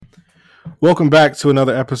Welcome back to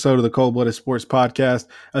another episode of the Cold Blooded Sports Podcast.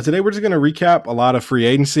 Today, we're just going to recap a lot of free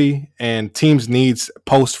agency and teams' needs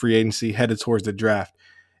post free agency headed towards the draft.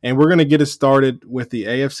 And we're going to get it started with the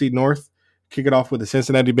AFC North, kick it off with the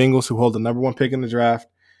Cincinnati Bengals, who hold the number one pick in the draft.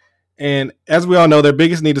 And as we all know, their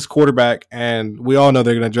biggest need is quarterback, and we all know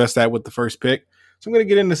they're going to address that with the first pick. So I'm going to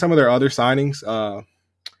get into some of their other signings.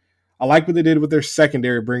 I like what they did with their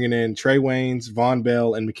secondary, bringing in Trey Waynes, Von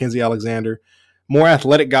Bell, and Mackenzie Alexander. More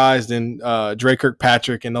athletic guys than Dre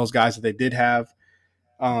Kirkpatrick and those guys that they did have.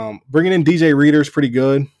 Bringing in DJ Reader is pretty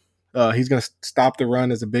good. He's going to stop the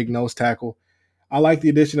run as a big nose tackle. I like the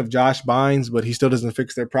addition of Josh Bynes, but he still doesn't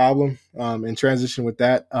fix their problem. In transition with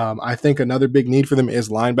that, I think another big need for them is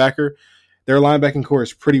linebacker. Their linebacking core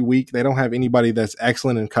is pretty weak. They don't have anybody that's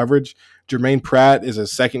excellent in coverage. Jermaine Pratt is a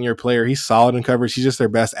second-year player. He's solid in coverage. He's just their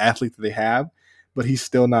best athlete that they have, but he's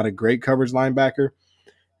still not a great coverage linebacker.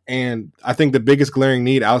 And I think the biggest glaring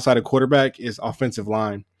need outside of quarterback is offensive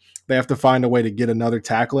line. They have to find a way to get another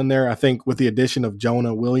tackle in there. I think with the addition of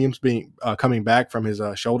Jonah Williams coming back from his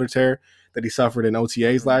shoulder tear that he suffered in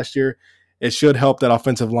OTAs last year, it should help that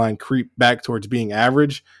offensive line creep back towards being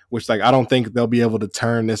average, which I don't think they'll be able to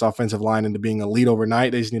turn this offensive line into being elite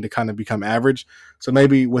overnight. They just need to kind of become average. So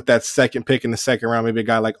maybe with that second pick in the second round, maybe a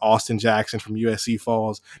guy like Austin Jackson from USC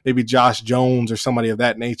falls. Maybe Josh Jones or somebody of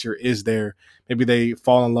that nature is there. Maybe they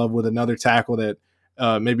fall in love with another tackle that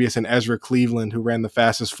maybe it's an Ezra Cleveland who ran the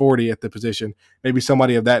fastest 40 at the position. Maybe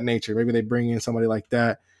somebody of that nature. Maybe they bring in somebody like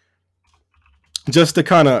that just to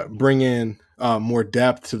kind of bring in more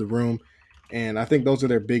depth to the room. And I think those are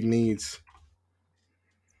their big needs.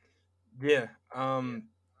 Yeah.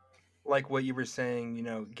 Like what you were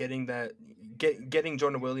saying, getting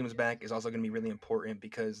Jonah Williams back is also going to be really important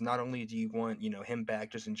because not only do you want, him back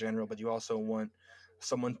just in general, but you also want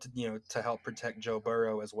someone to help protect Joe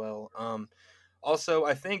Burrow as well. Also,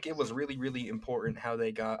 I think it was really, really important how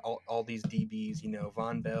they got all these DBs,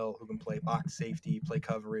 Von Bell, who can play box safety, play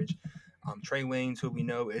coverage, Trey Waynes, who we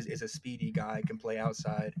know is a speedy guy, can play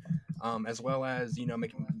outside, as well as,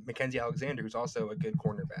 Mackenzie Alexander, who's also a good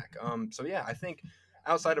cornerback. So, yeah, I think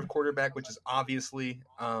outside of quarterback, which is obviously,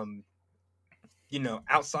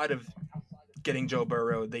 outside of getting Joe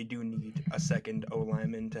Burrow, they do need a second O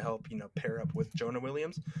lineman to help, pair up with Jonah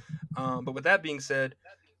Williams. But with that being said,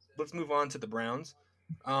 let's move on to the Browns.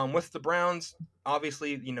 With the Browns,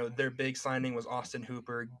 obviously, their big signing was Austin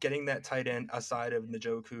Hooper, getting that tight end aside of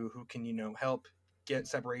Njoku, who can, help get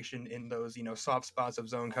separation in those, soft spots of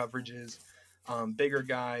zone coverages. Bigger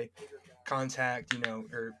guy, contact,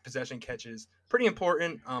 or possession catches, pretty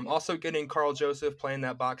important. Also getting Carl Joseph playing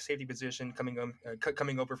that box safety position,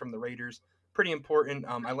 coming over from the Raiders, pretty important.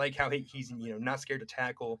 I like how he's not scared to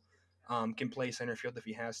tackle, can play center field if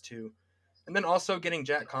he has to. And then also getting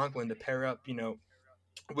Jack Conklin to pair up,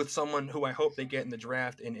 with someone who I hope they get in the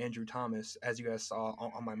draft in Andrew Thomas, as you guys saw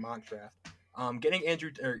on my mock draft.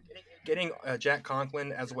 Getting Jack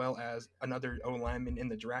Conklin as well as another O lineman in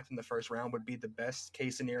the draft in the first round would be the best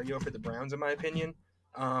case scenario for the Browns, in my opinion,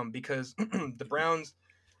 because the Browns,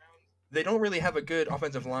 they don't really have a good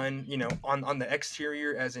offensive line, on the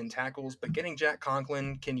exterior as in tackles, but getting Jack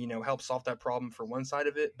Conklin can, help solve that problem for one side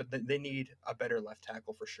of it, but they need a better left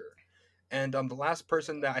tackle for sure. And the last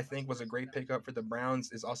person that I think was a great pickup for the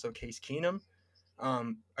Browns is also Case Keenum.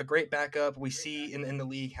 A great backup. We see in the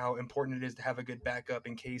league how important it is to have a good backup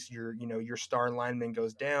in case your star lineman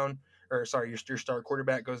goes down, or sorry, your star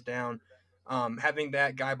quarterback goes down. Having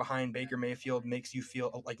that guy behind Baker Mayfield makes you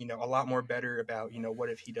feel like a lot more better about what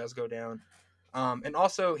if he does go down. And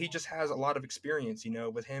also he just has a lot of experience.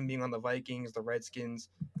 With him being on the Vikings, the Redskins,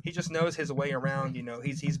 he just knows his way around.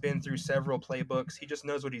 He's been through several playbooks. He just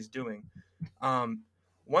knows what he's doing.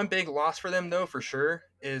 One big loss for them though, for sure,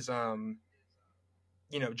 is Joe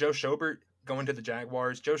Schobert going to the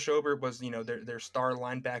Jaguars. Joe Schobert was, their star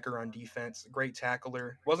linebacker on defense, great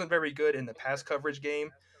tackler. Wasn't very good in the pass coverage game,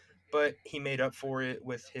 but he made up for it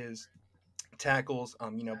with his tackles,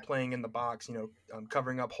 playing in the box,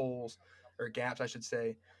 covering up holes or gaps, I should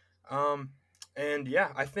say. And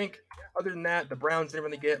yeah, I think other than that, the Browns didn't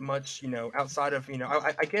really get much, outside of,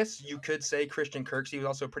 I guess you could say Christian Kirksey was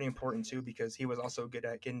also pretty important too, because he was also good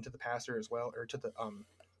at getting to the passer as well, or to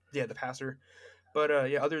the passer. But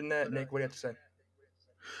yeah, other than that, Nick, what do you have to say?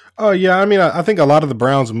 Oh yeah, I mean, I think a lot of the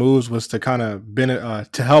Browns' moves was to kind of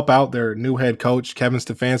to help out their new head coach Kevin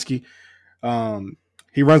Stefanski. Um,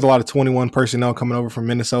 he runs a lot of 21 personnel coming over from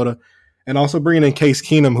Minnesota, and also bringing in Case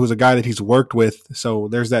Keenum, who's a guy that he's worked with. So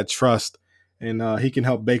there's that trust, and he can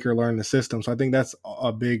help Baker learn the system. So I think that's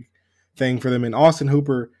a big thing for them. And Austin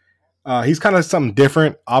Hooper, he's kind of something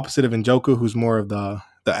different, opposite of Njoku, who's more of the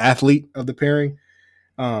athlete of the pairing.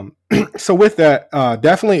 Um, so with that,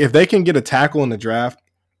 definitely if they can get a tackle in the draft,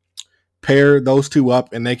 pair those two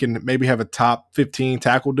up, and they can maybe have a top 15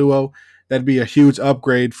 tackle duo, that'd be a huge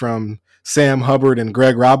upgrade from Sam Hubbard and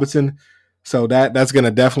Greg Robinson. So that's going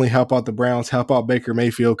to definitely help out the Browns, help out Baker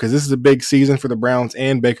Mayfield, because this is a big season for the Browns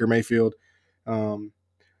and Baker Mayfield. Um,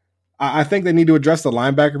 I think they need to address the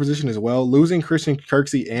linebacker position as well. Losing Christian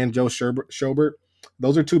Kirksey and Joe Schobert,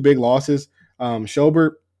 those are two big losses.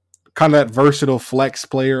 Schobert, kind of that versatile flex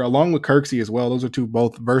player, along with Kirksey as well. Those are two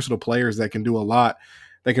both versatile players that can do a lot.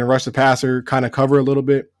 They can rush the passer, kind of cover a little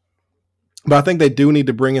bit. But I think they do need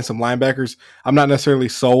to bring in some linebackers. I'm not necessarily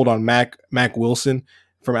sold on Mac Wilson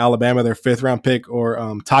from Alabama, their fifth round pick, or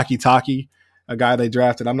Taki, a guy they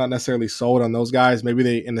drafted. I'm not necessarily sold on those guys. Maybe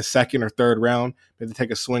they in the second or third round, maybe they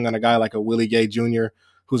take a swing on a guy like a Willie Gay Jr.,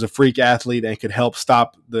 who's a freak athlete and could help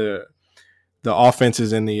stop the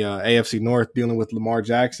offenses in the AFC North dealing with Lamar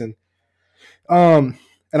Jackson. Um,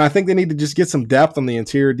 and I think they need to just get some depth on the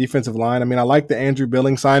interior defensive line. I mean, I like the Andrew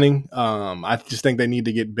Billing signing. I just think they need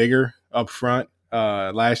to get bigger up front.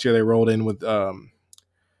 Last year they rolled in with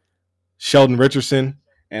Sheldon Richardson,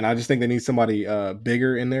 and I just think they need somebody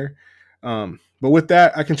bigger in there. But with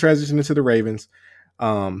that, I can transition into the Ravens.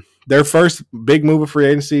 Their first big move of free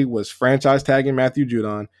agency was franchise tagging Matthew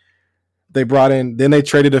Judon. Then they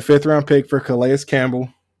traded a fifth round pick for Calais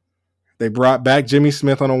Campbell. They brought back Jimmy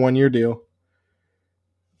Smith on a 1 year deal.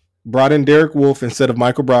 Brought in Derek Wolfe instead of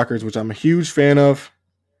Michael Brockers, which I'm a huge fan of.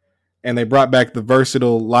 And they brought back the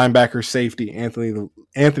versatile linebacker safety,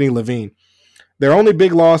 Anthony Levine. Their only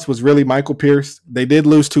big loss was really Michael Pierce. They did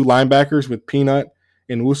lose two linebackers with Peanut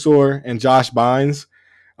and Wusor and Josh Bynes.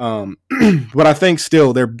 But I think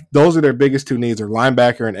still those are their biggest two needs are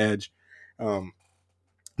linebacker and edge.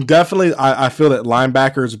 Definitely, I feel that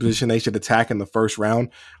linebacker is a position they should attack in the first round.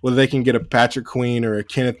 Whether they can get a Patrick Queen or a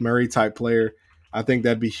Kenneth Murray type player, I think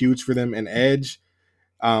that'd be huge for them. And edge,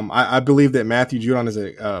 I believe that Matthew Judon is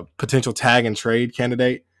a potential tag and trade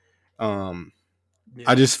candidate. I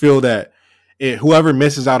Yeah. just feel that whoever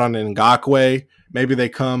misses out on an Ngakoue, maybe they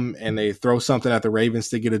come and they throw something at the Ravens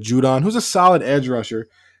to get a Judon, who's a solid edge rusher.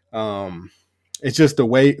 Um, it's just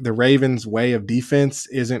the Ravens' way of defense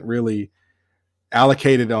isn't really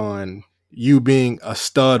allocated on you being a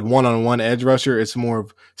stud one-on-one edge rusher. It's more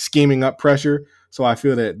of scheming up pressure. So I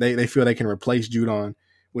feel that they feel they can replace Judon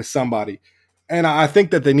with somebody. And I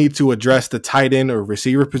think that they need to address the tight end or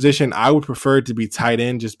receiver position. I would prefer it to be tight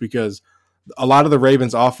end just because a lot of the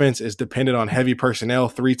Ravens offense is dependent on heavy personnel,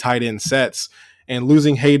 three tight end sets, and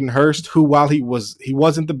losing Hayden Hurst, who while he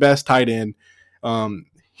wasn't the best tight end,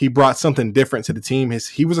 he brought something different to the team.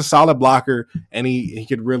 He was a solid blocker, and he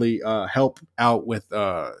could really help out with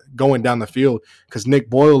going down the field because Nick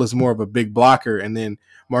Boyle is more of a big blocker, and then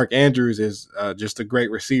Mark Andrews is just a great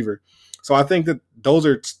receiver. So I think that those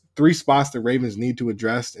are three spots the Ravens need to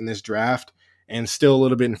address in this draft, and still a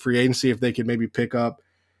little bit in free agency if they could maybe pick up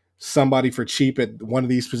somebody for cheap at one of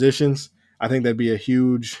these positions. I think that'd be a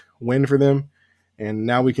huge win for them. And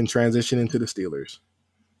now we can transition into the Steelers.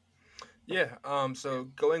 Yeah. So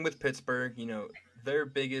going with Pittsburgh, their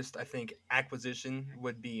biggest, I think, acquisition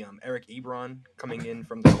would be Eric Ebron coming in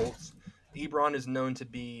from the Colts. Ebron is known to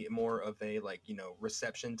be more of a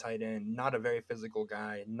reception tight end, not a very physical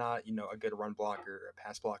guy, not a good run blocker or a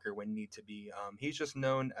pass blocker when need to be. He's just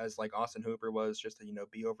known as like Austin Hooper was, just to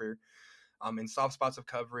be over in soft spots of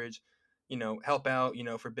coverage, help out,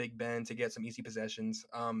 for Big Ben to get some easy possessions.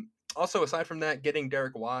 Also, aside from that, getting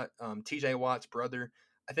Derek Watt, TJ Watt's brother,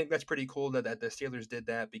 I think that's pretty cool that the Steelers did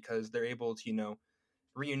that because they're able to,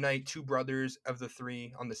 reunite two brothers of the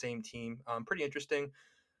three on the same team. Pretty interesting.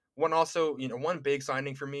 One also, one big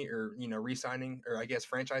signing for me, or re-signing, or I guess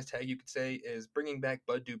franchise tag you could say, is bringing back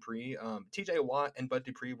Bud Dupree. T.J. Watt and Bud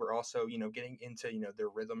Dupree were also, getting into their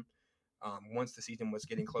rhythm once the season was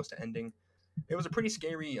getting close to ending. It was a pretty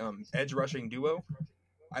scary edge rushing duo.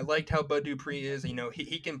 I liked how Bud Dupree is.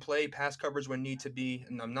 He can play pass coverage when need to be,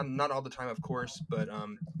 and not all the time, of course, but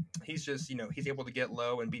he's just he's able to get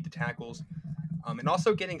low and beat the tackles. And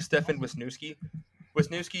also getting Stefan Wisniewski.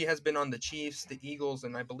 Wisniewski has been on the Chiefs, the Eagles,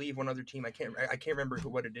 and I believe one other team. I can't remember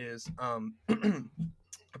what it is.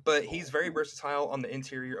 But he's very versatile on the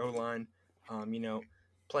interior O line.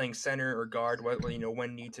 Playing center or guard,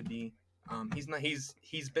 when need to be.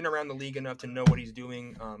 He's been around the league enough to know what he's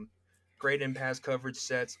doing. Great in pass coverage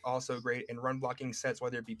sets, also great in run blocking sets,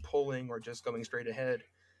 whether it be pulling or just going straight ahead.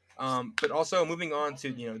 But also moving on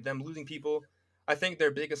to them losing people, I think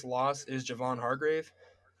their biggest loss is Javon Hargrave.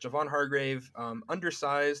 Javon Hargrave,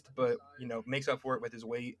 undersized, but makes up for it with his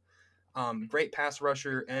weight. Great pass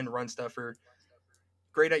rusher and run stuffer.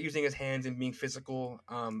 great at using his hands and being physical.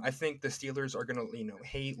 I think the Steelers are gonna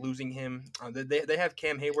hate losing him. They have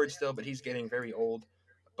Cam Hayward still, but he's getting very old.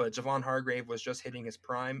 But Javon Hargrave was just hitting his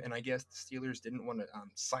prime, and I guess the Steelers didn't want to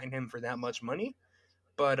sign him for that much money.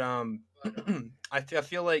 But I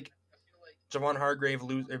feel like Javon Hargrave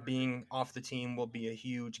being off the team will be a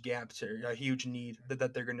huge gap to a huge need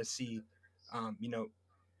that they're going to see, you know,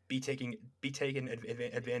 be taken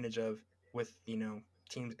advantage of with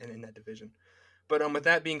teams in that division. But with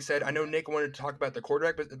that being said, I know Nick wanted to talk about the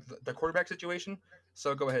quarterback situation.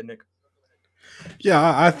 So go ahead, Nick.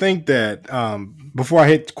 Yeah, I think that before I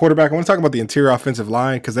hit quarterback, I want to talk about the interior offensive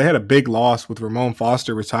line because they had a big loss with Ramon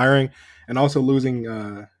Foster retiring and also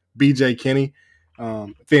losing B.J. Finney,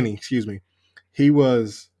 excuse me. He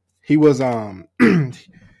was he was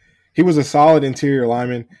he was a solid interior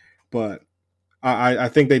lineman, but I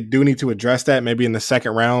think they do need to address that maybe in the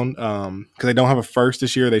second round because they don't have a first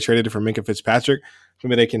this year. They traded it for Minka Fitzpatrick.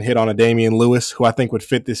 Maybe they can hit on a Damian Lewis, who I think would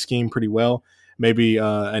fit this scheme pretty well. Maybe a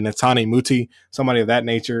Netani Muti, somebody of that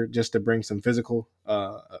nature, just to bring some physical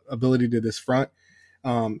ability to this front.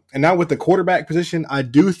 And now with the quarterback position, I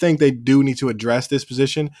do think they do need to address this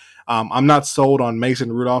position. I'm not sold on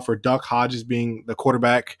Mason Rudolph or Duck Hodges being the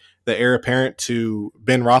quarterback, the heir apparent to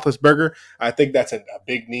Ben Roethlisberger. I think that's a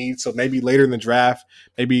big need. So maybe later in the draft,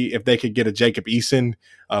 maybe if they could get a Jacob Eason,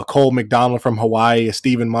 Cole McDonald from Hawaii, a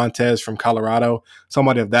Steven Montez from Colorado,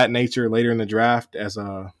 somebody of that nature later in the draft as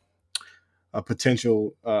a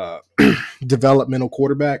potential developmental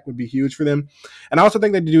quarterback would be huge for them. And I also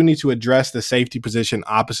think they do need to address the safety position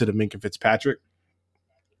opposite of Minka Fitzpatrick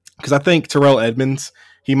because I think Terrell Edmonds,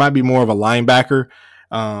 he might be more of a linebacker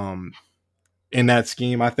in that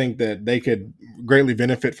scheme. I think that they could greatly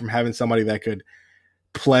benefit from having somebody that could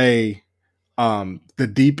play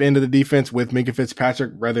the deep end of the defense with Minka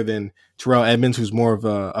Fitzpatrick rather than Terrell Edmonds, who's more of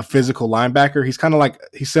a physical linebacker. He's kind of like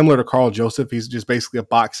he's similar to Carl Joseph. He's just basically a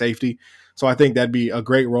box safety. So I think that'd be a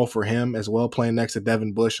great role for him as well, playing next to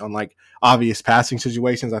Devin Bush on like obvious passing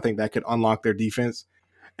situations. I think that could unlock their defense.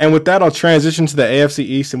 And with that, I'll transition to the AFC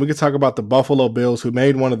East, and we could talk about the Buffalo Bills, who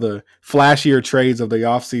made one of the flashier trades of the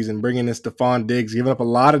offseason, bringing in Stephon Diggs, giving up a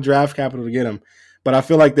lot of draft capital to get him. But I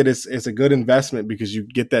feel like that it's a good investment because you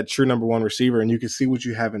get that true number one receiver, and you can see what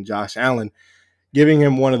you have in Josh Allen, giving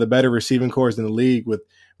him one of the better receiving cores in the league with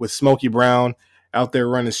Smokey Brown out there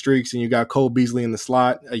running streaks, and you got Cole Beasley in the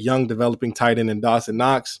slot, a young developing tight end in Dawson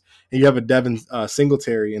Knox, and you have a Devin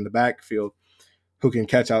Singletary in the backfield who can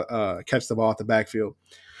catch the ball at the backfield.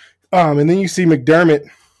 And then you see McDermott,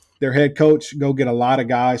 their head coach, go get a lot of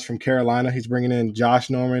guys from Carolina. He's bringing in Josh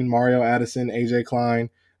Norman, Mario Addison, AJ Klein,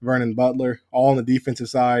 Vernon Butler, all on the defensive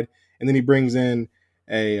side. And then he brings in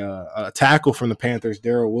a tackle from the Panthers,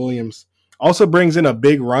 Darrell Williams. Also brings in a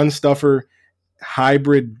big run stuffer,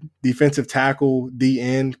 hybrid defensive tackle,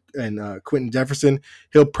 DN, and Quentin Jefferson.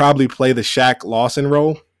 He'll probably play the Shaq Lawson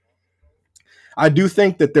role. I do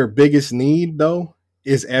think that their biggest need, though,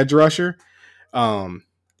 is edge rusher.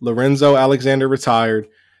 Lorenzo Alexander retired.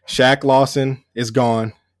 Shaq Lawson is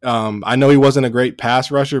gone. I know he wasn't a great pass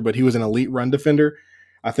rusher, but he was an elite run defender.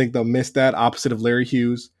 I think they'll miss that opposite of Larry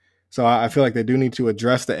Hughes. So I feel like they do need to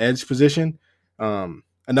address the edge position.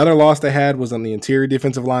 Another loss they had was on the interior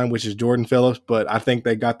defensive line, which is Jordan Phillips, but I think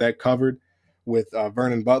they got that covered with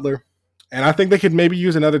Vernon Butler. And I think they could maybe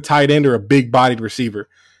use another tight end or a big-bodied receiver.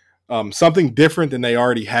 Something different than they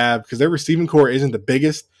already have because their receiving core isn't the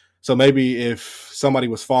biggest. So maybe if somebody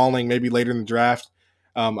was falling, maybe later in the draft,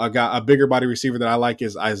 a bigger body receiver that I like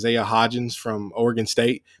is Isaiah Hodgins from Oregon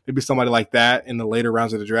State. Maybe somebody like that in the later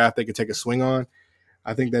rounds of the draft they could take a swing on.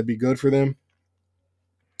 I think that'd be good for them.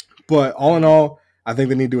 But all in all, I think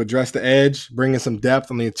they need to address the edge, bring in some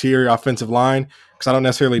depth on the interior offensive line because I don't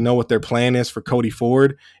necessarily know what their plan is for Cody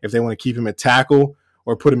Ford, if they want to keep him at tackle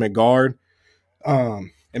or put him at guard,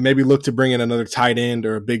 and maybe look to bring in another tight end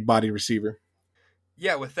or a big body receiver.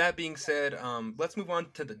 Yeah, with that being said, let's move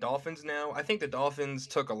on to the Dolphins now. I think the Dolphins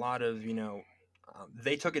took a lot of,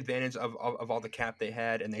 they took advantage of all the cap they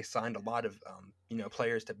had, and they signed a lot of,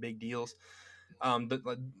 players to big deals.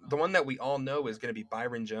 The one that we all know is going to be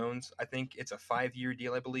Byron Jones. I think it's a 5-year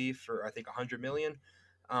deal, I believe, for I think 100 million.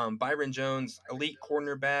 Byron Jones, elite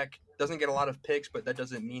cornerback, doesn't get a lot of picks, but that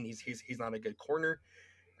doesn't mean he's not a good corner.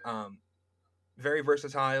 Very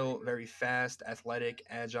versatile, very fast, athletic,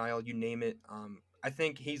 agile, you name it. I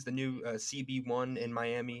think he's the new CB1 in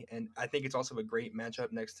Miami, and I think it's also a great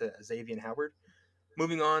matchup next to Xavier Howard.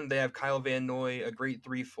 Moving on, they have Kyle Van Noy, a great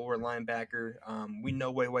 3-4 linebacker. We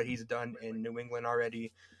know what he's done in New England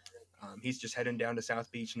already. He's just heading down to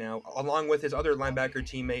South Beach now, along with his other linebacker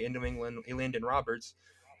teammate in New England, Elandon Roberts,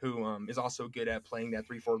 who is also good at playing that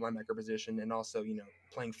 3-4 linebacker position and also,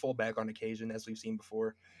 playing fullback on occasion, as we've seen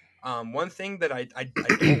before. One thing that I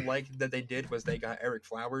don't like that they did was they got Eric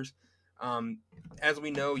Flowers. Um, as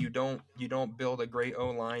we know, you don't build a great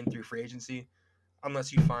O line through free agency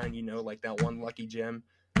unless you find, like that one lucky gem.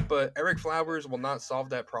 But Eric Flowers will not solve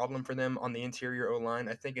that problem for them on the interior O line.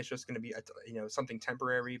 I think it's just going to be something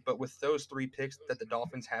temporary. But with those 3 picks that the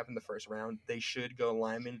Dolphins have in the first round, they should go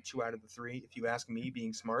lineman 2 out of the 3. If you ask me,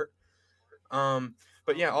 being smart. Um,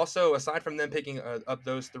 but yeah, also aside from them picking up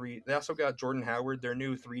those 3, they also got Jordan Howard, their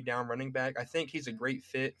new 3-down running back. I think he's a great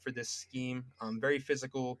fit for this scheme. Very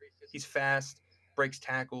physical. He's fast, breaks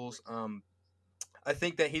tackles. I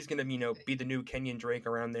think that he's going to, be the new Kenyon Drake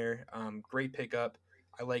around there. Great pickup.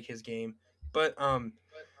 I like his game. But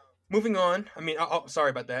moving on, I mean, sorry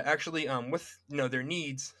about that. Actually, with their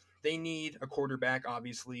needs, they need a quarterback,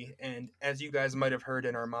 obviously. And as you guys might have heard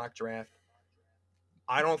in our mock draft,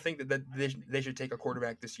 I don't think that they should take a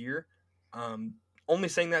quarterback this year. Only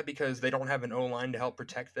saying that because they don't have an O line to help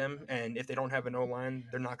protect them, and if they don't have an O line,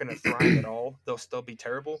 they're not going to thrive at all. They'll still be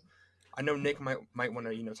terrible. I know Nick might want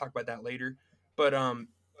to talk about that later, but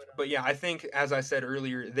yeah, I think as I said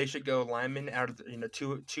earlier, they should go lineman out of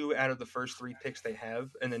two out of the first 3 picks they have,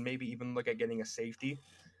 and then maybe even look at getting a safety,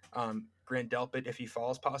 Grant Delpit if he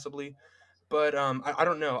falls possibly. But I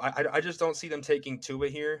don't know. I just don't see them taking Tua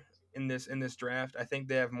here in this draft. I think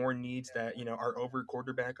they have more needs that are over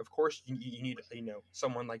quarterback. Of course, you need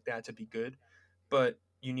someone like that to be good, but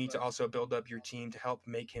you need to also build up your team to help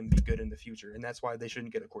make him be good in the future, and that's why they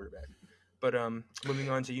shouldn't get a quarterback. But moving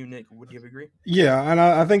on to you, Nick, would you agree? Yeah, and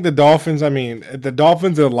I think the Dolphins. I mean, the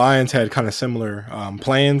Dolphins and the Lions had kind of similar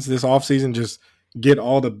plans this offseason. Just get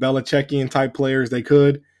all the Belichickian type players they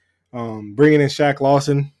could. Bringing in Shaq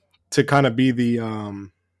Lawson to kind of be the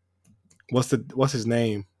what's his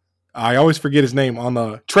name? I always forget his name on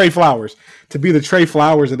the Trey Flowers to be the Trey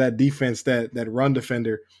Flowers of that defense, that run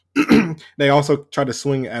defender. They also tried to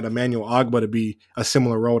swing at Emmanuel Ogbah to be a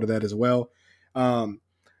similar role to that as well.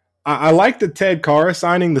 I like the Ted Carr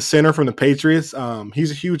signing, the center from the Patriots.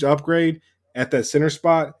 He's a huge upgrade at that center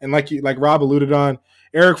spot, and like Rob alluded on,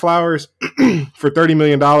 Eric Flowers for $30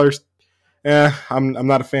 million. I'm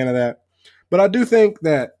not a fan of that, but I do think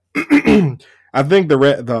that I think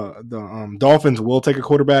the Dolphins will take a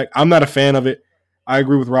quarterback. I'm not a fan of it. I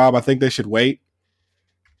agree with Rob. I think they should wait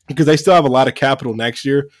because they still have a lot of capital next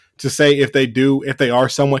year to say if they are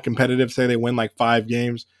somewhat competitive, say they win like 5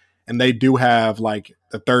 games and they do have like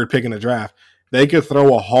the 3rd pick in the draft, they could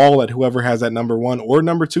throw a haul at whoever has that number 1 or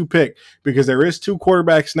number 2 pick because there is 2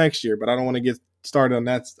 quarterbacks next year, but I don't want to get started on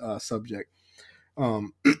that subject.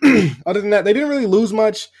 Other than that, they didn't really lose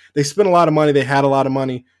much. They spent a lot of money. They had a lot of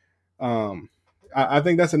money. I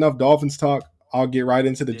think that's enough Dolphins talk. I'll get right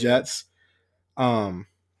into the Jets. So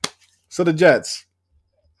the Jets,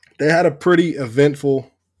 they had a pretty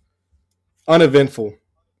uneventful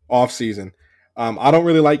offseason. I don't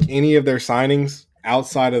really like any of their signings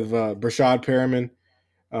outside of Brashad Perriman.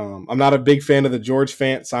 I'm not a big fan of the George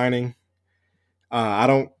Fant signing. I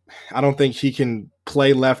don't think he can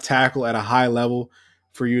play left tackle at a high level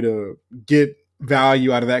for you to get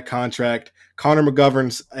value out of that contract. Connor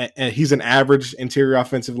McGovern's he's an average interior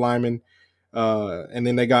offensive lineman, and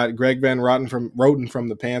then they got Greg Van Roten from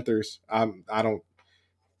the Panthers.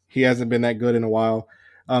 He hasn't been that good in a while.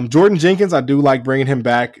 Jordan Jenkins, I do like bringing him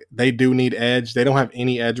back. They do need edge. They don't have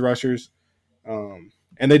any edge rushers, and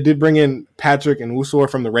they did bring in Patrick and Usor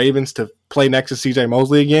from the Ravens to play next to C.J.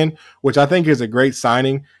 Mosley again, which I think is a great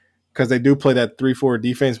signing because they do play that 3-4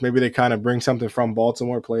 defense. Maybe they kind of bring something from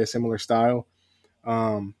Baltimore, play a similar style.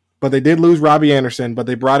 But they did lose Robbie Anderson, but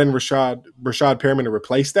they brought in Brashad Perriman to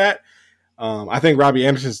replace that. I think Robbie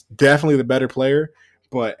Anderson's definitely the better player,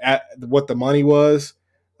 but at what the money was,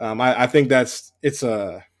 I think it's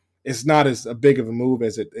not as big of a move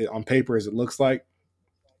as it on paper as it looks like.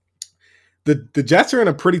 The Jets are in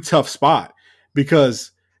a pretty tough spot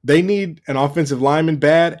because they need an offensive lineman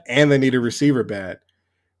bad and they need a receiver bad,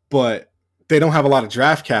 but they don't have a lot of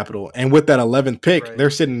draft capital. And with that 11th pick, right,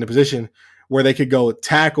 they're sitting in a position where they could go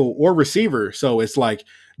tackle or receiver. So it's like,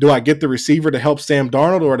 do I get the receiver to help Sam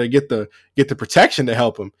Darnold or do I get the protection to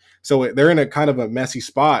help him? So they're in a kind of a messy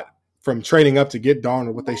spot from trading up to get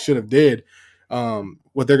Darnold, what they should have did,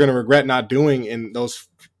 what they're going to regret not doing in those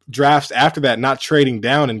drafts after that, not trading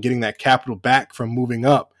down and getting that capital back from moving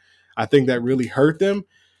up. I think that really hurt them,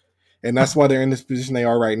 and that's why they're in this position they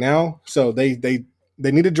are right now. So they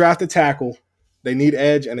need to draft a tackle, they need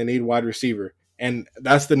edge, and they need wide receiver. And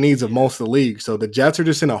that's the needs of most of the league. So the Jets are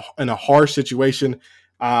just in a harsh situation.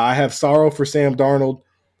 I have sorrow for Sam Darnold.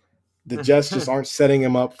 The Jets just aren't setting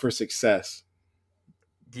him up for success.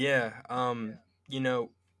 Yeah. You know,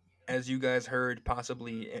 as you guys heard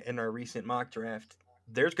possibly in our recent mock draft,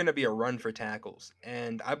 there's going to be a run for tackles,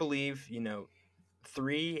 and I believe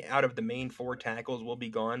three out of the main four tackles will be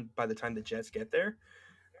gone by the time the Jets get there.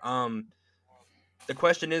 Um, the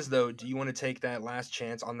question is though, do you want to take that last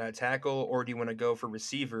chance on that tackle, or do you want to go for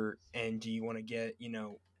receiver, and do you want to get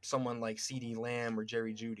someone like C.D. Lamb or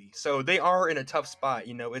Jerry Judy? So they are in a tough spot.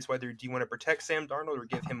 It's whether do you want to protect Sam Darnold or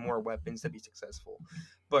give him more weapons to be successful.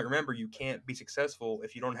 But remember, you can't be successful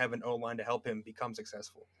if you don't have an O line to help him become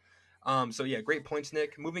successful. So yeah, great points,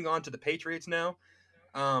 Nick. Moving on to the Patriots now.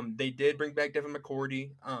 They did bring back Devin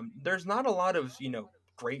McCourty. There's not a lot of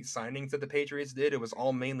great signings that the Patriots did. It was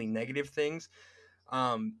all mainly negative things.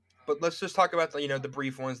 But let's just talk about the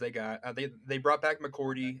brief ones they got. They brought back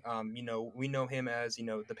McCourty. We know him as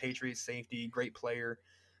the Patriots safety, great player.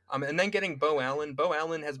 And then getting Bo Allen. Bo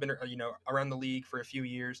Allen has been around the league for a few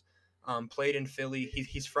years. Played in Philly.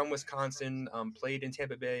 He's from Wisconsin. Played in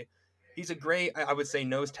Tampa Bay. He's a great, I would say,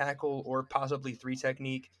 nose tackle or possibly three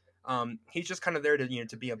technique. He's just kind of there to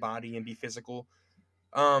to be a body and be physical.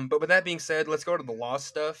 But with that being said, let's go to the lost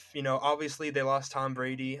stuff. Obviously they lost Tom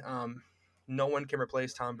Brady. No one can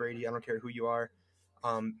replace Tom Brady. I don't care who you are.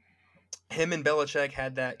 Um, him and Belichick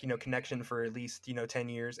had that connection for at least 10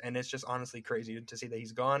 years, and it's just honestly crazy to see that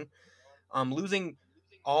he's gone. Losing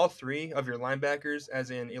all three of your linebackers,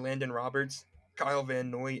 as in Elandon Roberts, Kyle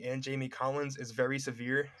Van Noy, and Jamie Collins, is very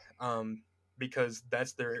severe. Because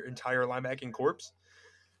that's their entire linebacking corpse.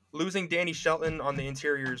 Losing Danny Shelton on the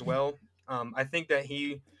interior as well. I think that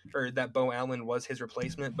that Bo Allen was his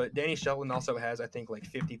replacement, but Danny Shelton also has, I think, like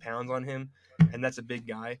 50 pounds on him, and that's a big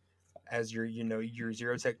guy as your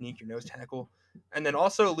zero technique, your nose tackle. And then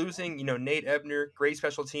also losing, Nate Ebner, great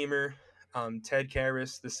special teamer, Ted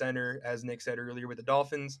Karras, the center, as Nick said earlier with the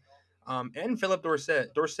Dolphins, and Philip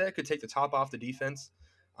Dorsett. Dorsett could take the top off the defense,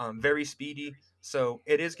 very speedy. So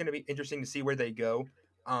it is going to be interesting to see where they go.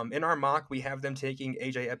 In our mock, we have them taking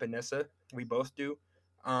AJ Epinesa. We both do.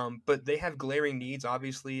 But they have glaring needs,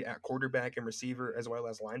 obviously, at quarterback and receiver as well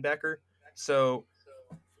as linebacker. So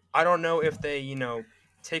I don't know if they,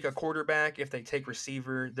 take a quarterback, if they take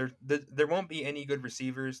receiver. There won't be any good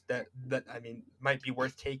receivers that I mean might be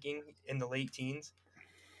worth taking in the late teens.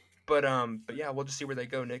 But yeah, we'll just see where they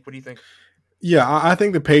go. Nick, what do you think? Yeah, I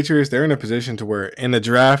think the Patriots, they're in a position to where in the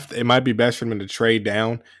draft it might be best for them to trade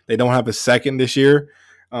down. They don't have a second this year.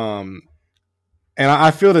 Um, and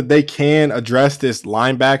I feel that they can address this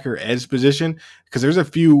linebacker edge position because there's a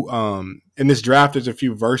few in this draft. There's a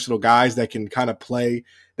few versatile guys that can kind of play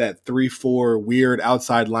that 3-4 weird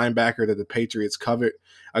outside linebacker that the Patriots covet.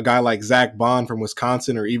 A guy like Zach Bond from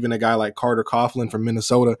Wisconsin, or even a guy like Carter Coughlin from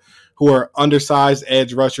Minnesota, who are undersized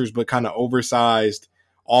edge rushers but kind of oversized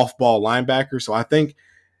off-ball linebackers. So I think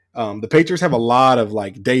the Patriots have a lot of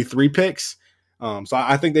like day 3 picks. So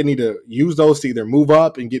I think they need to use those to either move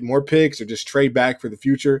up and get more picks or just trade back for the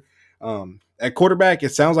future. At quarterback,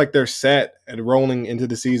 it sounds like they're set at rolling into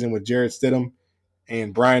the season with Jarrett Stidham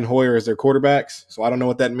and Brian Hoyer as their quarterbacks. So I don't know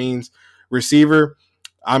what that means. Receiver,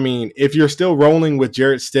 I mean, if you're still rolling with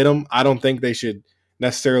Jarrett Stidham, I don't think they should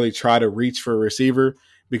necessarily try to reach for a receiver,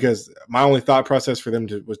 because my only thought process for them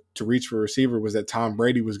to reach for a receiver was that Tom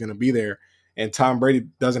Brady was going to be there, and Tom Brady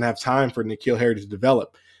doesn't have time for N'Keal Harry to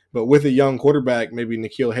develop. But with a young quarterback, maybe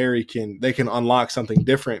N'Keal Harry can unlock something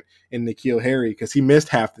different in N'Keal Harry, because he missed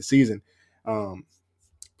half the season.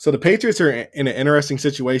 So the Patriots are in an interesting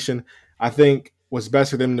situation. I think what's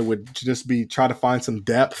best for them would just be try to find some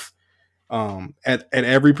depth at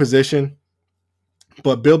every position.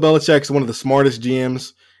 But Bill Belichick's one of the smartest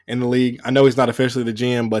GMs in the league. I know he's not officially the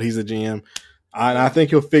GM, but he's a GM. And I think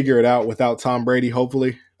he'll figure it out without Tom Brady,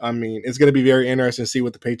 hopefully. I mean, it's going to be very interesting to see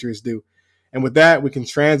what the Patriots do. And with that, we can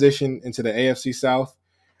transition into the AFC South,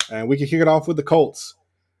 and we can kick it off with the Colts.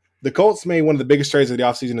 The Colts made one of the biggest trades of the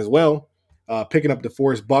offseason as well, picking up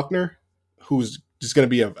DeForest Buckner, who's just going to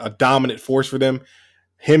be a dominant force for them.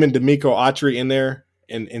 Him and D'Amico Autry in there,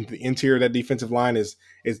 and the interior of that defensive line is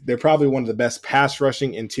they're probably one of the best pass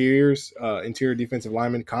rushing interior defensive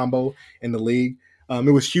lineman combo in the league.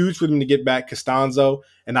 It was huge for them to get back Costanzo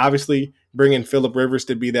and obviously bring in Phillip Rivers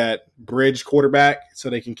to be that bridge quarterback so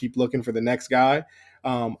they can keep looking for the next guy.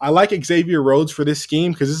 I like Xavier Rhodes for this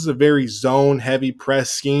scheme because this is a very zone-heavy press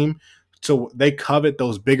scheme. So they covet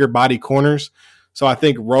those bigger body corners. So I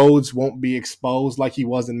think Rhodes won't be exposed like he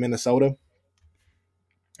was in Minnesota.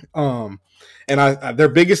 Their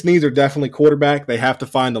biggest needs are definitely quarterback. They have to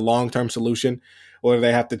find a long-term solution, or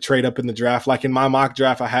they have to trade up in the draft. Like in my mock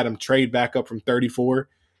draft, I had them trade back up from 34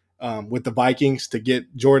 with the Vikings to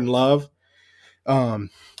get Jordan Love. Um,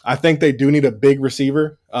 I think they do need a big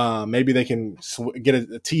receiver. Maybe they can get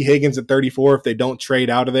a T. Higgins at 34 if they don't trade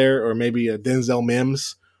out of there, or maybe a Denzel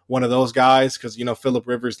Mims, one of those guys, because Philip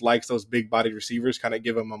Rivers likes those big bodied receivers. Kind of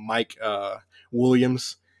give him a Mike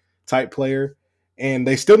Williams type player, and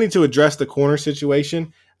they still need to address the corner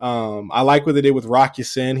situation. I like what they did with Rock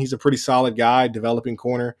Ya-Sin. He's a pretty solid guy, developing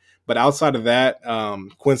corner. But outside of that,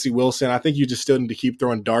 Quincy Wilson, I think you just still need to keep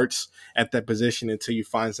throwing darts at that position until you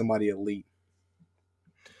find somebody elite.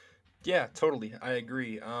 Yeah, totally. I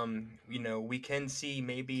agree. We can see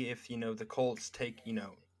maybe if the Colts take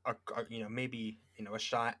maybe a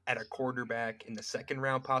shot at a quarterback in the second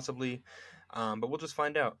round possibly, but we'll just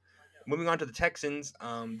find out. Moving on to the Texans,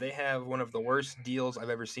 they have one of the worst deals I've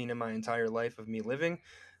ever seen in my entire life of me living.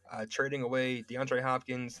 Trading away DeAndre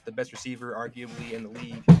Hopkins, the best receiver arguably in the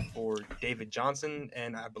league, for David Johnson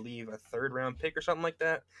and I believe a third round pick or something like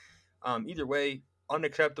that. Either way,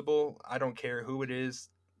 unacceptable. I don't care who it is.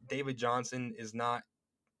 David Johnson is not,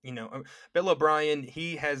 Bill O'Brien.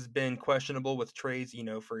 He has been questionable with trades,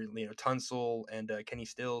 for Tunsil and Kenny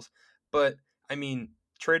Stills. But I mean,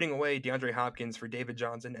 trading away DeAndre Hopkins for David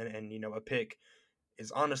Johnson and a pick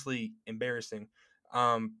is honestly embarrassing.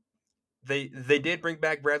 Um, they did bring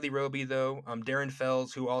back Bradley Roby though. Darren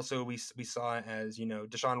Fells, who also we saw as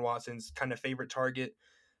Deshaun Watson's kind of favorite target.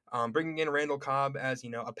 Bringing in Randall Cobb as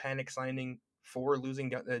a panic signing for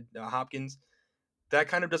losing Hopkins, that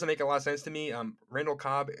kind of doesn't make a lot of sense to me. Randall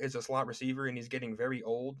Cobb is a slot receiver and he's getting very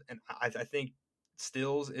old, and I think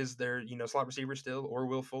Stills is their slot receiver still, or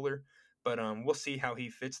Will Fuller, but we'll see how he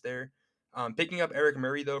fits there. Picking up Eric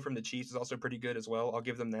Murray though from the Chiefs is also pretty good as well. I'll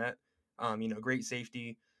give them that. Great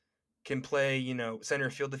safety, can play center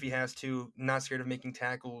field if he has to. Not scared of making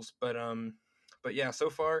tackles, but yeah, so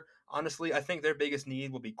far honestly, I think their biggest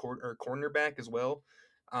need will be cornerback as well.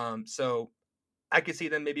 So I could see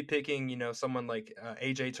them maybe picking, someone like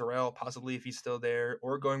AJ Terrell, possibly if he's still there,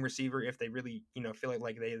 or going receiver if they really, feel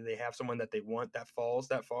like they have someone that they want that falls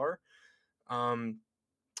that far. Um,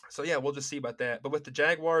 so yeah, we'll just see about that. But with the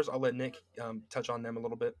Jaguars, I'll let Nick touch on them a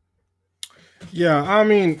little bit. Yeah, I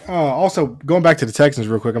mean, also going back to the Texans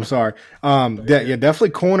real quick. I'm sorry. Yeah,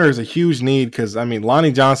 definitely corner is a huge need because I mean,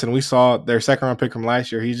 Lonnie Johnson. We saw their second round pick from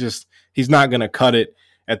last year. He's not going to cut it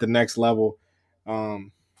at the next level.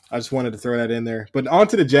 Um, I just wanted to throw that in there. But on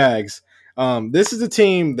to the Jags. This is a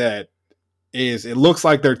team that is. It looks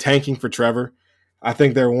like they're tanking for Trevor. I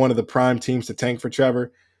think they're one of the prime teams to tank for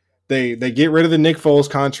Trevor. They get rid of the Nick Foles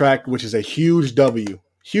contract, which is a huge W.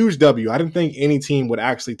 Huge W. I didn't think any team would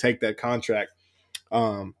actually take that contract.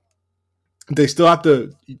 Um, they still have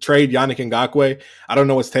to trade Yannick Ngakoue. I don't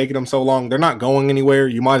know what's taking them so long. They're not going anywhere.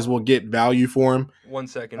 You might as well get value for him. 1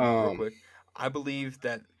 second, real Um, quick. I believe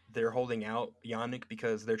that they're holding out Yannick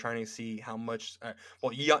because they're trying to see how much.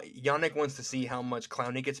 Yannick wants to see how much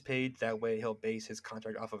Clowney gets paid. That way, he'll base his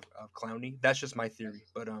contract off of Clowney. That's just my theory.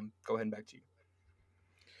 But go ahead and back to you.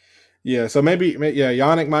 yeah, so yeah,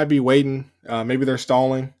 Yannick might be waiting. Maybe they're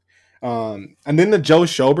stalling. And then the Joe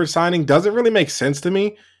Schobert signing doesn't really make sense to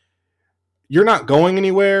me. You're not going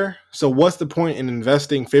anywhere. So what's the point in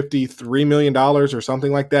investing $53 million or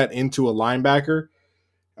something like that into a linebacker?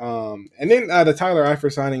 And then the Tyler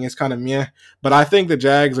Eifert signing is kind of meh, but I think the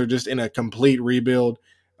Jags are just in a complete rebuild.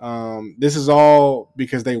 This is all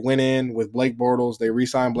because they went in with Blake Bortles. They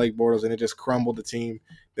re-signed Blake Bortles, and it just crumbled the team.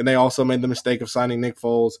 Then they also made the mistake of signing Nick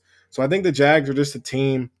Foles. So I think the Jags are just a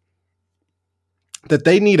team that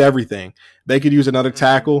they need everything. They could use another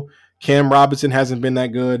tackle. Cam Robinson hasn't been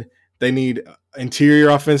that good. They need interior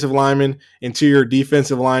offensive linemen, interior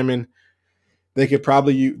defensive linemen. They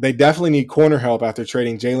definitely need corner help after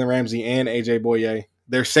trading Jalen Ramsey and AJ Boye.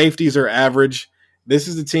 Their safeties are average. This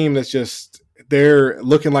is a team that's just, they're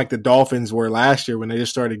looking like the Dolphins were last year when they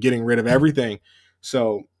just started getting rid of everything.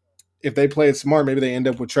 So if they play it smart, maybe they end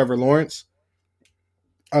up with Trevor Lawrence.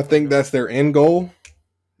 I think that's their end goal.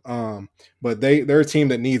 But they're a team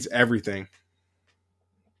that needs everything.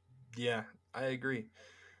 Yeah, I agree.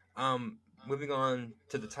 Moving on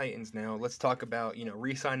to the Titans now. Let's talk about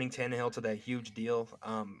re-signing Tannehill to that huge deal.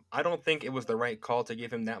 I don't think it was the right call to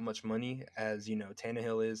give him that much money, as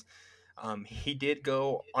Tannehill is. He did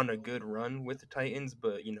go on a good run with the Titans,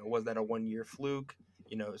 but was that a 1 year fluke?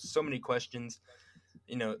 So many questions.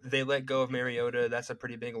 They let go of Mariota. That's a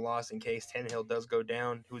pretty big loss in case Tannehill does go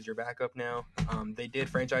down. Who's your backup now? They did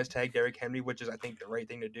franchise tag Derrick Henry, which is I think the right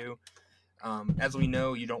thing to do. As we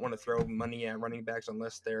know, you don't want to throw money at running backs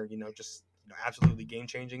unless they're just absolutely game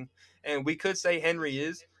changing. And we could say Henry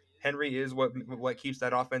is what keeps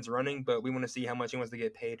that offense running, but we want to see how much he wants to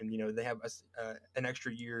get paid, and they have an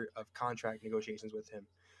extra year of contract negotiations with him.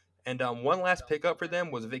 And one last pickup for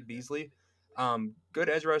them was Vic Beasley. Good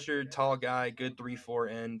edge rusher, tall guy, good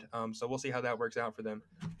 3-4 end. So we'll see how that works out for them.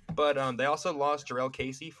 But they also lost Jarrell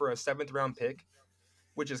Casey for a 7th round pick,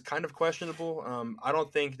 which is kind of questionable. I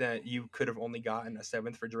don't think that you could have only gotten a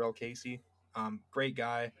 7th for Jarrell Casey. Great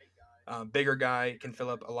guy, bigger guy, can fill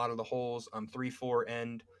up a lot of the holes. 3-4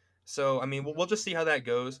 end. So I mean, we'll just see how that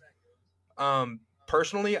goes.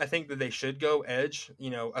 Personally, I think that they should go edge.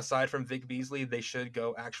 Aside from Vic Beasley, they should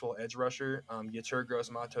go actual edge rusher. Yetur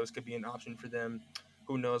Gross-Matos could be an option for them.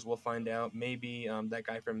 Who knows? We'll find out. Maybe that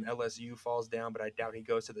guy from LSU falls down, but I doubt he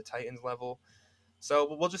goes to the Titans level.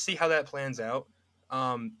 So we'll just see how that plans out.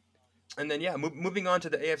 Um, and then, yeah, moving on to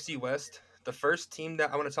the AFC West. The first team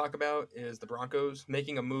that I want to talk about is the Broncos,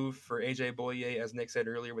 making a move for AJ Bouye, as Nick said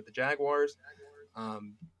earlier, with the Jaguars.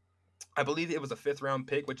 Um, I believe it was a 5th round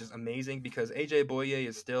pick, which is amazing because AJ Bouye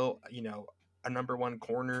is still, a number one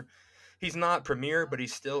corner. He's not premier, but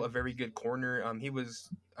he's still a very good corner. He was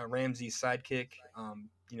Ramsey's sidekick,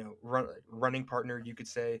 running partner, you could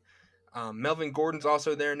say. Melvin Gordon's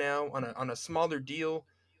also there now on a smaller deal.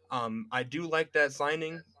 I do like that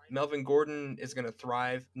signing. Melvin Gordon is going to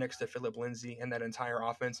thrive next to Philip Lindsay and that entire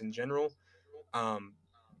offense in general. Um,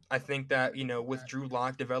 I think that with Drew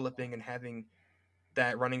Lock developing and having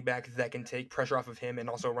that running back that can take pressure off of him and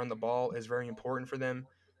also run the ball is very important for them,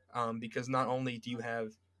 because not only do you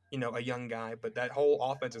have a young guy, but that whole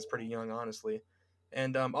offense is pretty young, honestly.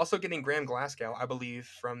 And also getting Graham Glasgow, I believe,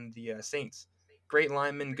 from the Saints. Great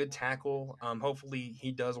lineman, good tackle. Hopefully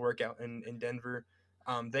he does work out in Denver.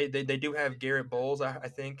 They do have Garrett Bowles, I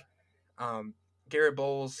think. Um, Garrett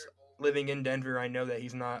Bowles living in Denver, I know that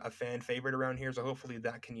he's not a fan favorite around here, so hopefully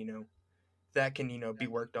that can be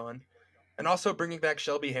worked on. And also bringing back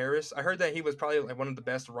Shelby Harris. I heard that he was probably like one of the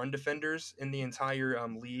best run defenders in the entire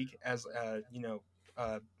league as a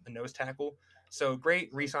nose tackle. So great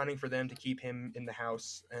re-signing for them to keep him in the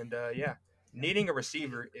house. And yeah, needing a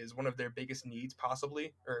receiver is one of their biggest needs,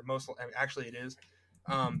 possibly, or most. Actually, it is.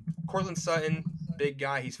 Cortland Sutton, big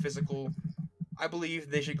guy. He's physical. I believe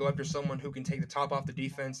they should go after someone who can take the top off the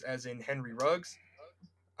defense, as in Henry Ruggs.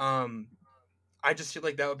 Um, I just feel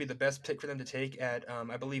like that would be the best pick for them to take at,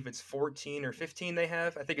 I believe it's 14 or 15 they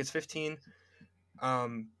have. I think it's 15.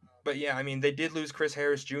 Um, but yeah, I mean, they did lose Chris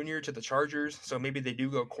Harris Jr. to the Chargers, so maybe they do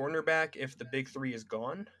go cornerback if the big three is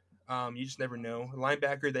gone. You just never know.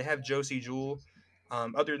 Linebacker, they have Josie Jewell.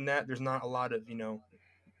 Other than that, there's not a lot of,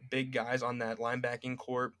 big guys on that linebacking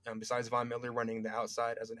corps, besides Von Miller running the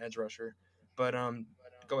outside as an edge rusher. But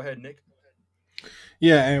go ahead, Nick.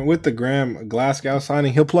 Yeah, and with the Graham Glasgow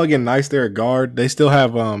signing, he'll plug in nice there at guard. They still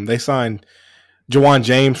have they signed Jawan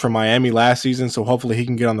James from Miami last season, so hopefully he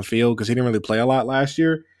can get on the field because he didn't really play a lot last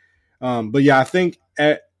year. But yeah, I think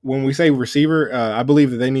when we say receiver, I believe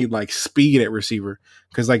that they need like speed at receiver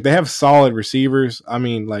because like they have solid receivers. I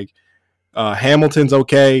mean, like Hamilton's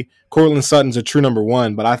okay, Cortland Sutton's a true number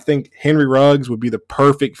one, but I think Henry Ruggs would be the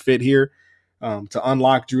perfect fit here to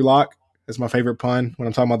unlock Drew Lock. That's my favorite pun when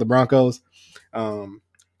I'm talking about the Broncos. Um,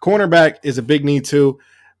 Cornerback is a big need too.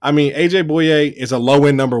 I mean, AJ Bouye is a low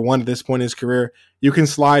end number one at this point in his career. You can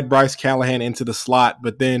slide Bryce Callahan into the slot,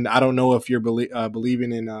 but then I don't know if you're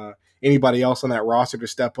believing in anybody else on that roster to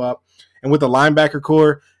step up. And with the linebacker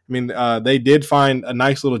core, I mean, they did find a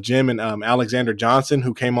nice little gem in Alexander Johnson,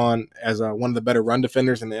 who came on as one of the better run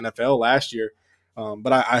defenders in the NFL last year.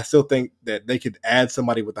 But I still think that they could add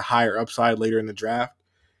somebody with a higher upside later in the draft.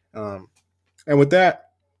 And with that,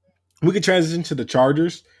 we could transition to the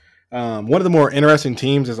Chargers. One of the more interesting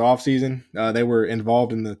teams this offseason. They were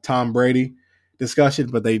involved in the Tom Brady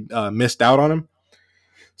discussion, but they missed out on him.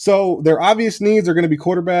 So their obvious needs are going to be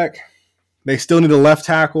quarterback. They still need a left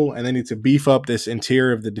tackle, and they need to beef up this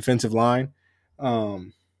interior of the defensive line.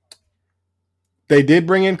 They did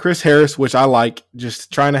bring in Chris Harris, which I like,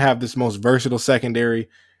 just trying to have this most versatile secondary.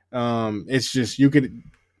 It's just you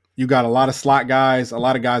got a lot of slot guys, a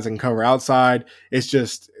lot of guys that can cover outside. It's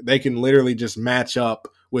just they can literally just match up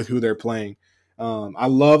with who they're playing. I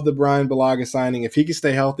love the Brian Bulaga signing. If he can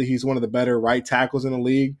stay healthy, he's one of the better right tackles in the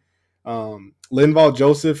league. Linval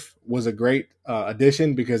Joseph was a great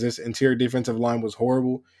addition because this interior defensive line was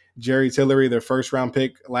horrible. Jerry Tillery, their first round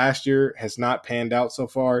pick last year, has not panned out so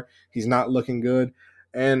far. He's not looking good.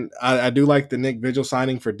 And I do like the Nick Vigil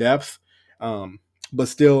signing for depth. But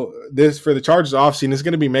still, this for the Chargers offseason is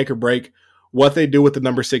going to be make or break what they do with the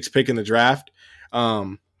number 6 pick in the draft.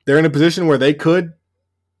 They're in a position where they could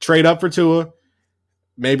trade up for Tua,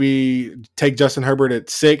 maybe take Justin Herbert at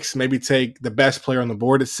 6, maybe take the best player on the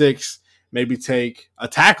board at 6, maybe take a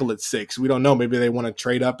tackle at 6. We don't know. Maybe they want to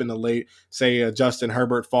trade up in the late, say Justin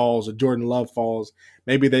Herbert falls or Jordan Love falls.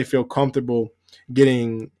 Maybe they feel comfortable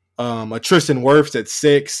getting a Tristan Wirfs at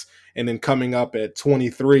 6 and then coming up at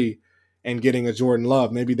 23 and getting a Jordan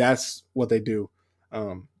Love. Maybe that's what they do.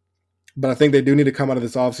 But I think they do need to come out of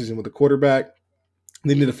this offseason with a quarterback.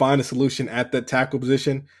 They need to find a solution at that tackle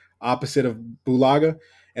position opposite of Bulaga,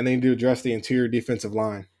 and they need to address the interior defensive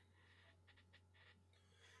line.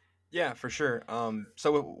 Yeah, for sure.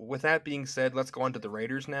 With that being said, let's go on to the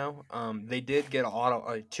Raiders now. They did get a lot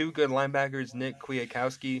of two good linebackers, Nick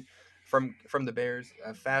Kwiatkowski from the Bears,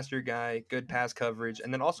 a faster guy, good pass coverage,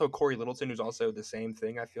 and then also Corey Littleton, who's also the same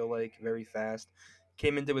thing. I feel like very fast,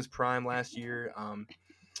 came into his prime last year.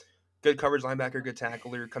 Good coverage linebacker, good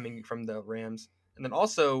tackler coming from the Rams. And then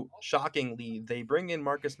also, shockingly, they bring in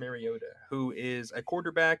Marcus Mariota, who is a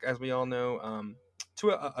quarterback, as we all know, to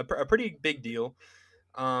a pretty big deal.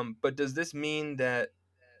 But does this mean that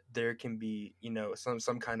there can be,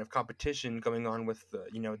 some kind of competition going on with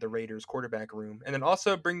the Raiders quarterback room? And then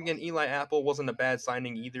also bringing in Eli Apple wasn't a bad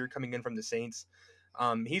signing either, coming in from the Saints.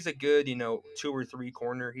 He's a good, 2 or 3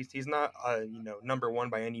 corner. He's not number one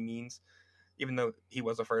by any means, even though he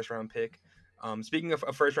was a first round pick. Speaking of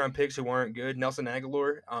first round picks who aren't good, Nelson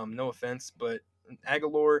Aguilar. No offense, but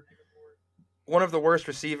Aguilar, one of the worst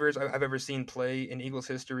receivers I've ever seen play in Eagles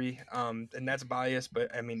history, and that's biased,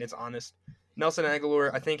 but I mean it's honest. Nelson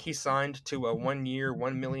Aguilar, I think he signed to a 1 year,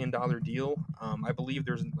 $1 million deal. I believe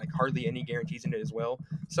there's like hardly any guarantees in it as well.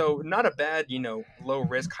 So not a bad, low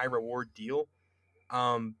risk, high reward deal.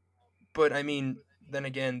 Um, but I mean, then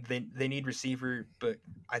again, they need receiver, but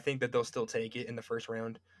I think that they'll still take it in the first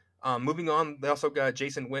round. Moving on, they also got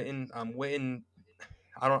Jason Witten. Witten,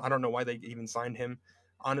 I don't know why they even signed him.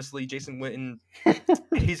 Honestly, Jason Witten,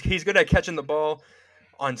 he's good at catching the ball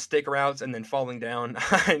on stick routes and then falling down.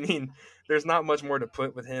 I mean, there's not much more to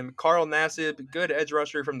put with him. Carl Nassib, good edge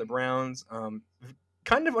rusher from the Browns.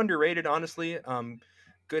 Kind of underrated, honestly.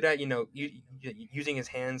 Good at using his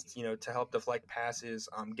hands, to help deflect passes,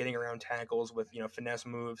 getting around tackles with finesse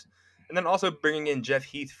moves, and then also bringing in Jeff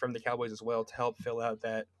Heath from the Cowboys as well to help fill out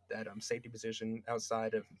that safety position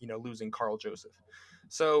outside of losing Carl Joseph.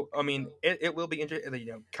 So I mean, it will be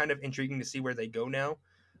kind of intriguing to see where they go now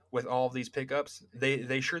with all of these pickups.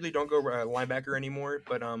 They surely don't go linebacker anymore,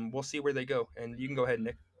 but we'll see where they go. And you can go ahead,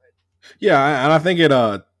 Nick. Yeah, and I think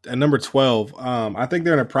at number 12, I think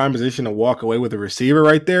they're in a prime position to walk away with a receiver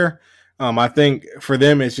right there. I think for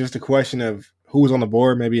them, it's just a question of who's on the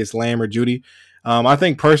board. Maybe it's Lamb or Judy. I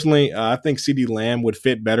think personally, I think CeeDee Lamb would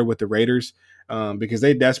fit better with the Raiders because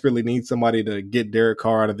they desperately need somebody to get Derek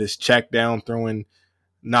Carr out of this check down throwing,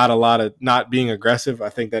 not being aggressive. I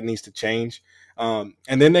think that needs to change. And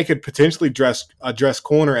then they could potentially address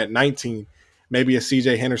corner at 19. Maybe a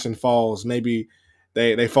CJ Henderson falls. Maybe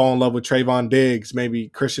they fall in love with Trayvon Diggs. Maybe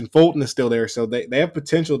Christian Fulton is still there. So they have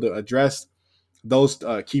potential to address those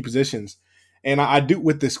key positions. And I do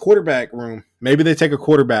with this quarterback room, maybe they take a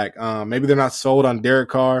quarterback. Maybe they're not sold on Derek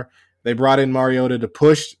Carr. They brought in Mariota to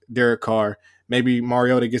push Derek Carr. Maybe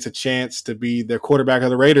Mariota gets a chance to be their quarterback of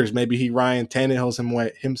the Raiders. Maybe he Ryan Tannehill's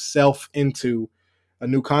himself into a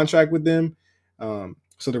new contract with them.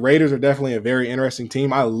 So the Raiders are definitely a very interesting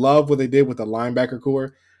team. I love what they did with the linebacker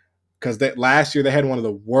core because that last year they had one of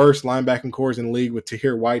the worst linebacking cores in the league with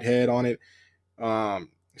Tahir Whitehead on it.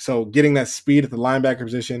 So getting that speed at the linebacker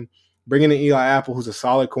position, bringing in Eli Apple, who's a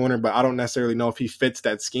solid corner, but I don't necessarily know if he fits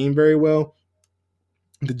that scheme very well.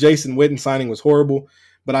 The Jason Witten signing was horrible,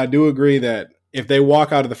 but I do agree that if they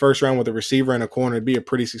walk out of the first round with a receiver and a corner, it'd be a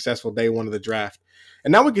pretty successful day one of the draft.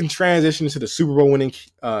 And now we can transition to the Super Bowl winning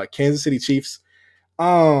Kansas City Chiefs.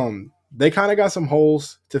 They kind of got some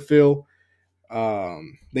holes to fill.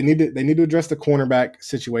 They need to address the cornerback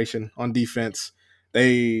situation on defense.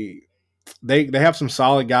 They have some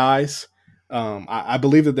solid guys. I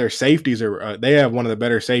believe that their safeties are they have one of the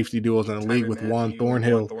better safety duos in the league with Juan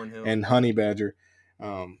Thornhill and Honey Badger.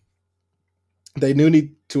 They do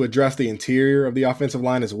need to address the interior of the offensive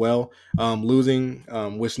line as well. Losing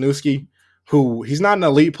Wisniewski, who he's not an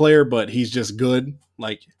elite player, but he's just good.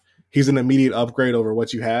 Like he's an immediate upgrade over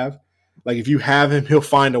what you have. Like if you have him, he'll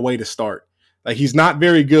find a way to start. Like he's not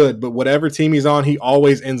very good, but whatever team he's on, he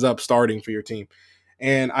always ends up starting for your team.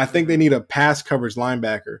 And I think they need a pass coverage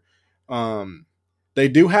linebacker. They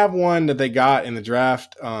do have one that they got in the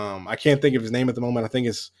draft. I can't think of his name at the moment. I think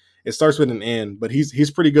it starts with an N, but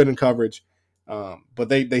he's pretty good in coverage. But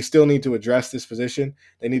they still need to address this position.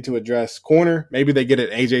 They need to address corner. Maybe they get an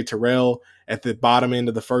AJ Terrell at the bottom end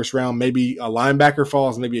of the first round. Maybe a linebacker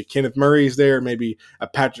falls. Maybe a Kenneth Murray is there. Maybe a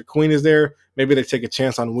Patrick Queen is there. Maybe they take a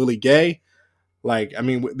chance on Willie Gay. Like, I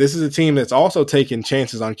mean, this is a team that's also taking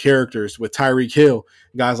chances on characters with Tyreek Hill,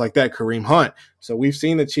 guys like that, Kareem Hunt. So we've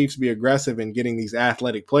seen the Chiefs be aggressive in getting these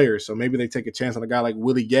athletic players. So maybe they take a chance on a guy like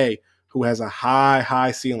Willie Gay, who has a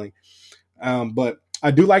high ceiling. But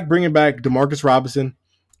I do like bringing back Demarcus Robinson,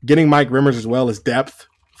 getting Mike Rimmers as well as depth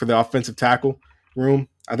for the offensive tackle room.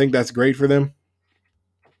 I think that's great for them.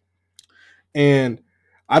 And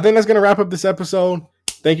I think that's going to wrap up this episode.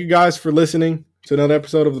 Thank you guys for listening to another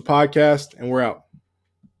episode of the podcast, and we're out.